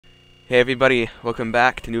Hey everybody, welcome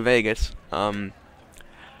back to New Vegas. What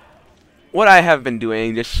I have been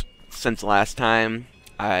doing just since last time,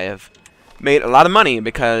 I have made a lot of money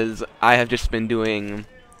because I have just been doing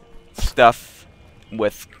stuff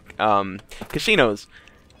with casinos.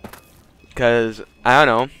 Because, I don't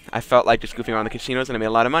know, I felt like just goofing around the casinos and I made a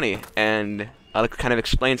lot of money. And I'll kind of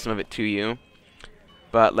explain some of it to you.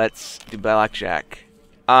 But let's do blackjack.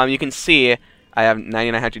 You can see I have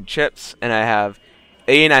 9,900 chips and I have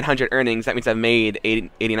 8,900 earnings. That means I've made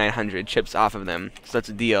 8,900 chips off of them. So that's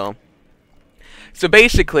a deal. So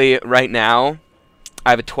basically, right now, I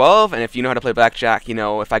have a 12, and if you know how to play blackjack, you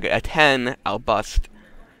know if I get a 10, I'll bust.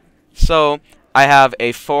 So I have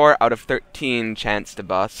a 4 out of 13 chance to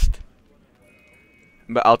bust.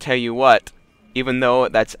 But I'll tell you what, even though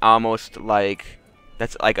that's almost like,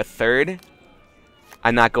 that's like a third,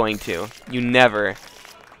 I'm not going to. You never,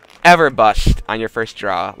 ever bust on your first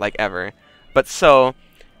draw, like ever. But so,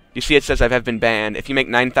 you see it says I have been banned. If you make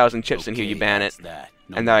 9,000 chips in here, you ban it.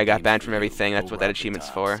 And now I got banned from everything. That's what that achievement's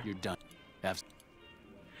for.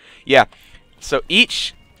 Yeah. So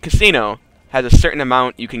each casino has a certain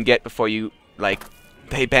amount you can get before you, like,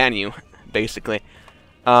 they ban you, basically.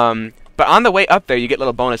 But on the way up there, you get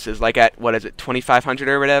little bonuses. Like at, what is it, 2,500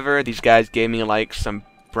 or whatever? These guys gave me, like, some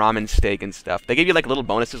Brahmin steak and stuff. They give you, like, little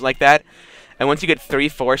bonuses like that. And once you get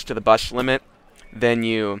 3/4 to the bust limit, then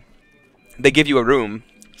they give you a room.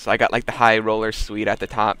 So I got like the high roller suite at the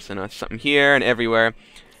top, so something here and everywhere.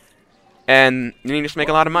 And you just make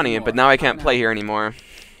a lot of money, but now I can't play here anymore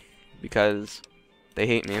because they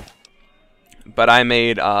hate me. But I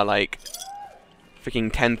made like freaking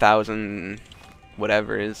 10,000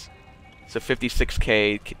 whatever it is. So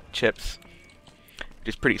 56k chips, which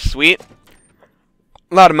is pretty sweet.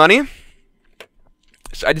 A lot of money.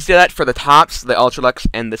 So I just did that for the tops, the Ultralux,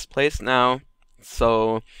 and this place now.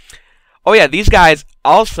 So, oh yeah, these guys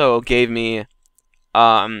also gave me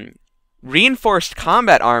reinforced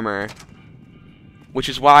combat armor, which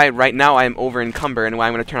is why right now I am over encumbered and why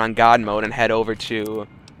I'm going to turn on God mode and head over to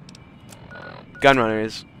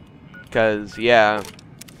Gunrunners. Because, yeah,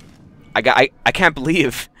 I can't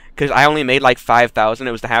believe, because I only made like 5,000.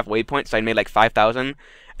 It was the halfway point, so I made like 5,000.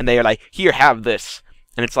 And they are like, here, have this.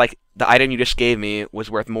 And it's like, the item you just gave me was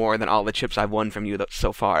worth more than all the chips I've won from you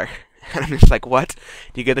so far. And I'm just like, what?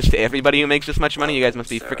 Do you give this to everybody who makes this much money? You guys must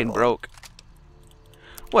be freaking broke.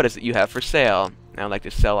 What is it you have for sale? I like to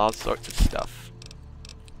sell all sorts of stuff.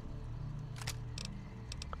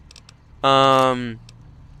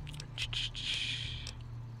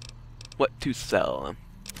 What to sell?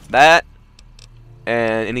 That.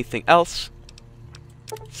 And anything else.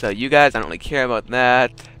 So you guys, I don't really care about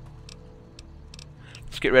that.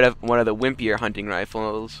 Let's get rid of one of the wimpier hunting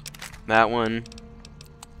rifles. That one.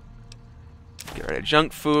 Get rid of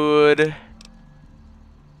junk food.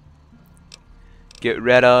 Get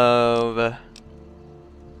rid of...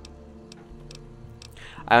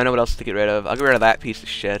 I don't know what else to get rid of. I'll get rid of that piece of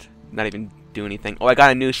shit. Not even do anything. Oh, I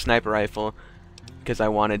got a new sniper rifle because I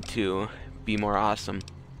wanted to be more awesome.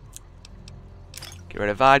 Get rid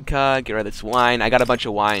of vodka. Get rid of this wine. I got a bunch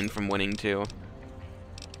of wine from winning too.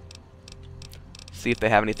 See if they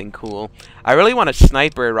have anything cool. I really want a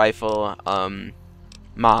sniper rifle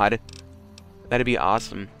mod. That'd be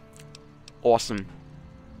awesome. Awesome.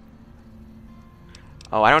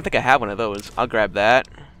 Oh, I don't think I have one of those. I'll grab that.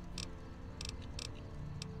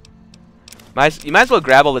 You might as well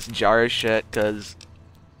grab all this jar shit, because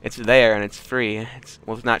it's there and it's free.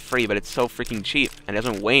 Well, it's not free, but it's so freaking cheap, and it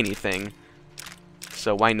doesn't weigh anything.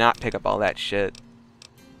 So why not pick up all that shit?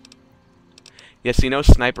 Yeah, see, no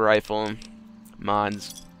sniper rifle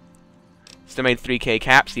mods. Still made 3k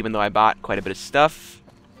caps, even though I bought quite a bit of stuff.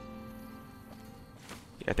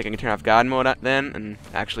 Yeah, I think I can turn off God mode then and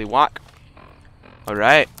actually walk.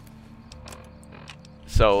 Alright.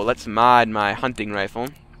 So let's mod my hunting rifle.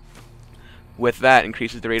 With that,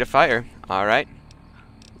 increases the rate of fire. Alright.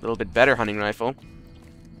 A little bit better hunting rifle.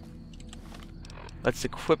 Let's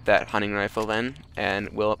equip that hunting rifle then, and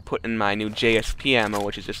we'll put in my new JSP ammo,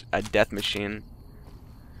 which is just a death machine.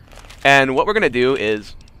 And what we're going to do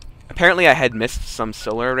is, apparently I had missed some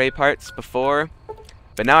solar array parts before,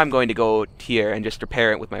 but now I'm going to go here and just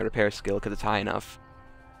repair it with my repair skill because it's high enough.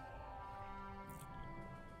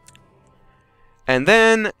 And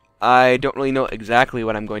then, I don't really know exactly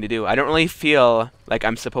what I'm going to do. I don't really feel like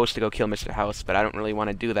I'm supposed to go kill Mr. House, but I don't really want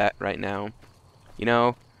to do that right now. You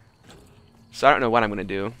know? So I don't know what I'm going to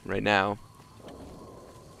do right now.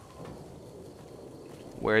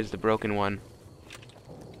 Where's the broken one?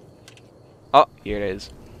 Oh, here it is.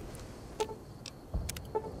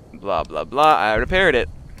 Blah, blah, blah. I repaired it.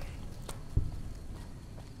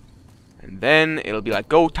 And then it'll be like,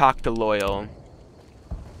 go talk to Loyal.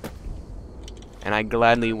 And I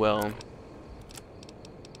gladly will.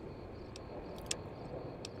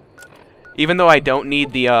 Even though I don't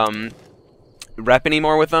need the rep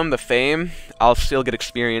anymore with them, the fame, I'll still get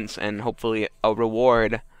experience and hopefully a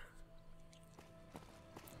reward,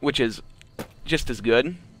 which is just as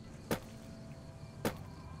good.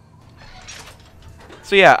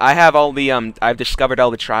 So yeah, I have all the I've discovered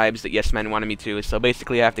all the tribes that Yes Men wanted me to. So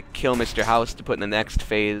basically, I have to kill Mr. House to put in the next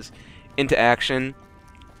phase into action.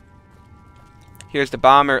 Here's the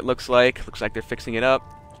bomber. It looks like they're fixing it up.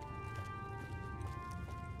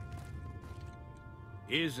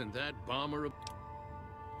 Isn't that bomber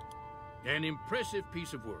an impressive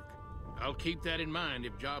piece of work? I'll keep that in mind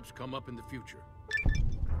if jobs come up in the future.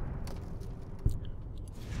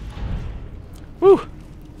 Whew!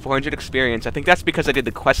 400 experience. I think that's because I did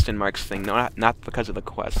the question marks thing, not because of the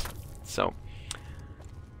quest. So,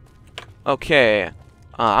 okay.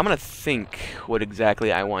 I'm gonna think what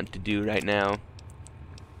exactly I want to do right now.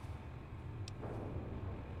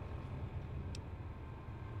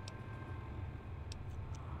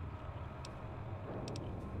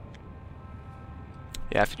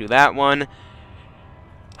 You have to do that one.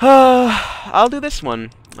 I'll do this one.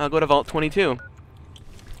 I'll go to Vault 22.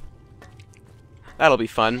 That'll be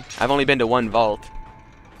fun. I've only been to one vault.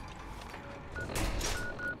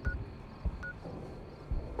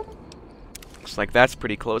 Looks like that's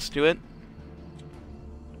pretty close to it.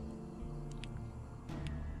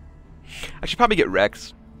 I should probably get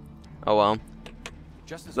Rex. Oh well.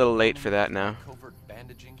 Just a little late for that now. Covert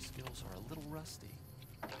bandaging skills are a little rusty.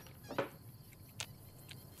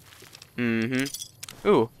 Mm-hmm.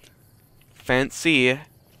 Ooh. Fancy.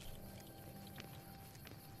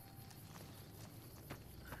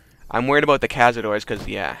 I'm worried about the Cazadors because,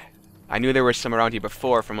 yeah, I knew there were some around here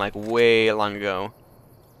before from, like, way long ago.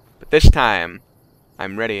 But this time,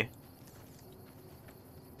 I'm ready.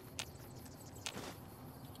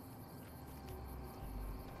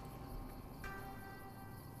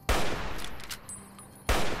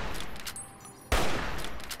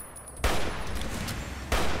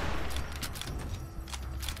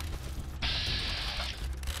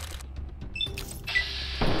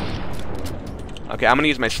 Okay, I'm gonna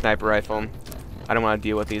use my sniper rifle. I don't want to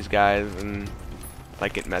deal with these guys and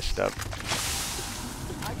like get messed up.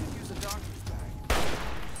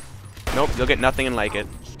 Nope, you'll get nothing and like it.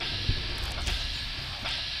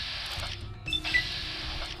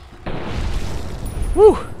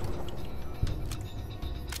 Woo!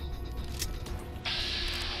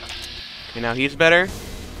 Okay, now he's better.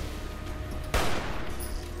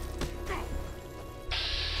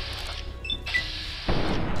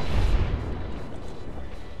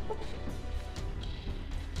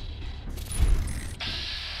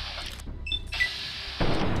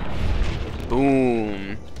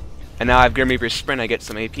 Boom. And now I've Grim Reaper Sprint, I get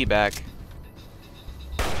some AP back.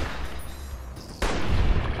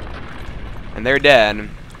 And they're dead.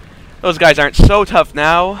 Those guys aren't so tough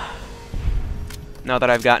now. Now that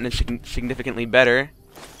I've gotten it significantly better.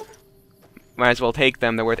 Might as well take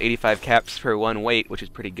them. They're worth 85 caps per one weight, which is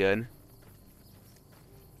pretty good.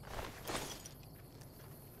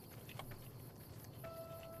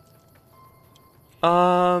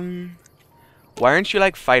 Why aren't you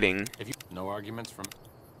like fighting? If you no arguments from.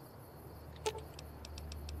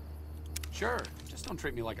 Sure, just don't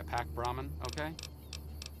treat me like a pack Brahmin, okay?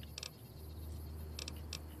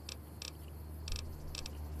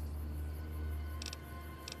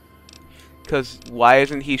 Because why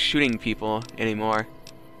isn't he shooting people anymore?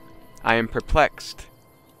 I am perplexed.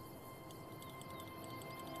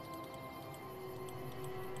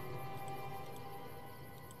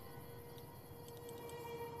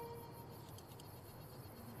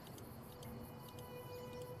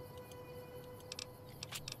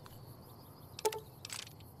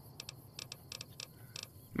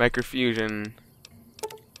 Microfusion.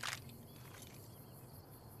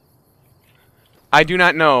 I do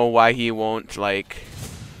not know why he won't, like...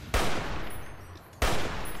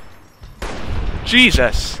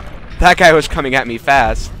 Jesus! That guy was coming at me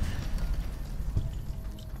fast.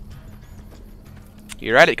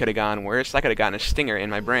 You're right, it could have gone worse. I could have gotten a stinger in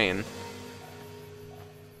my brain.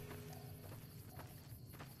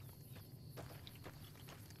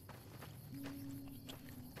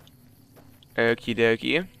 Okie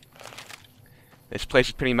dokie. This place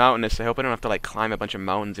is pretty mountainous. I hope I don't have to like climb a bunch of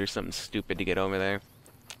mountains or something stupid to get over there.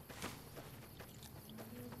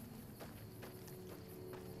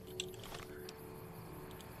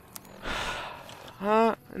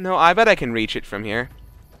 No, I bet I can reach it from here.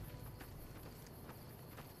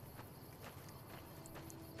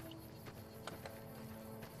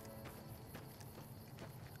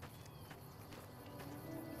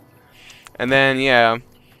 And then, yeah,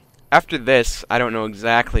 after this, I don't know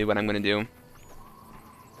exactly what I'm going to do.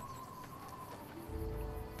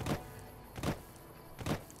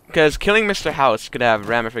 Because killing Mr. House could have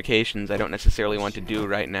ramifications I don't necessarily want to do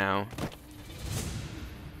right now.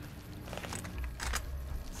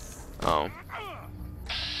 Oh.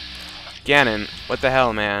 Ganon, what the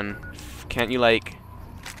hell, man? Can't you, like,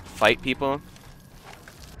 fight people?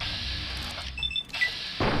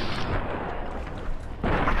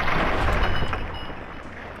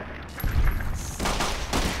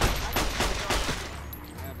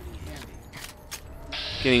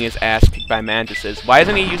 Getting his ass kicked by mantises. Why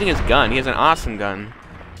isn't he using his gun? He has an awesome gun.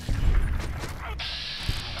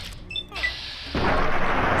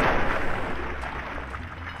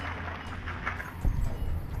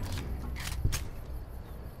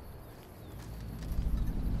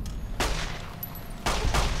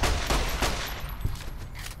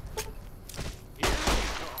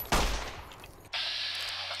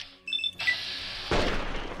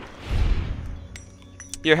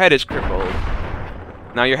 Your head is crippled.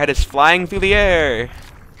 Now your head is flying through the air.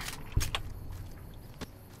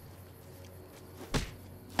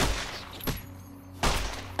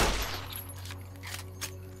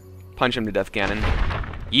 Punch him to death, Ganon.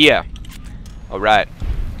 Yeah. Alright.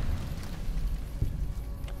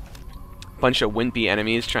 Bunch of wimpy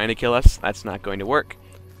enemies trying to kill us. That's not going to work.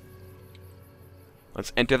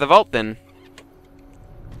 Let's enter the vault then.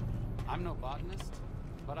 I'm no botanist,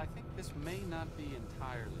 but I think this may not be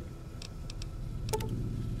entirely...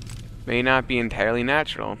 May not be entirely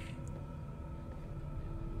natural.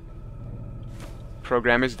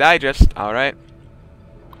 Programmer's Digest. Alright.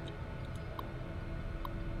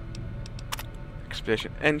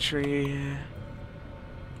 Expedition entry.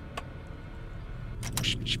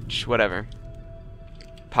 Whatever.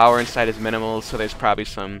 Power inside is minimal, so there's probably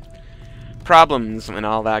some problems and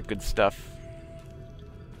all that good stuff.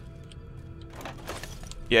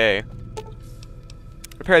 Yay.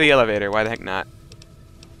 Repair the elevator. Why the heck not?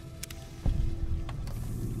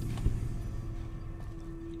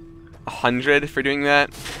 $100 for doing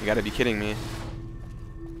that? You gotta be kidding me.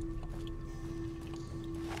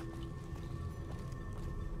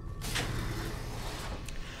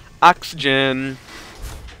 Oxygen.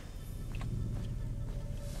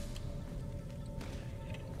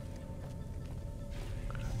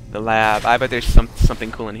 The lab. I bet there's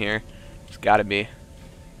something cool in here. There's gotta be.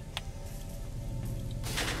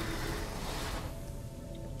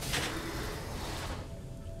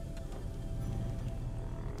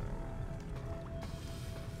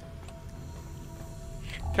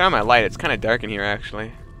 Turn on my light. It's kind of dark in here,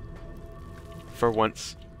 actually. For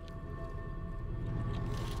once.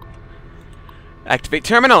 Activate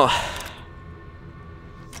terminal.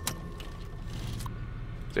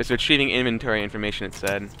 So it's retrieving inventory information, it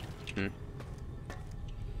said.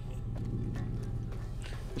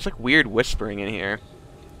 There's like weird whispering in here.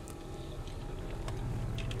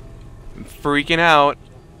 I'm freaking out.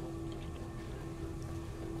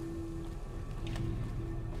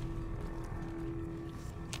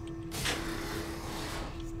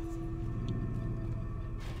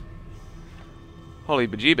 Holy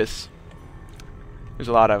bejeebus. There's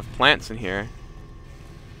a lot of plants in here.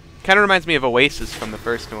 Kind of reminds me of Oasis from the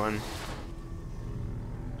first one.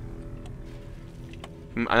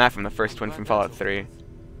 Not from the first one, from Fallout 3.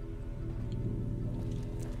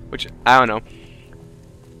 Which, I don't know.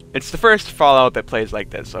 It's the first Fallout that plays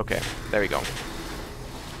like this. Okay, there we go.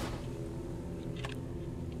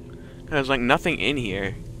 There's like nothing in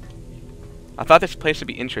here. I thought this place would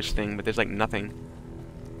be interesting, but there's like nothing.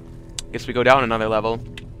 Guess we go down another level.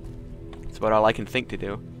 That's about all I can think to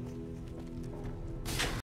do.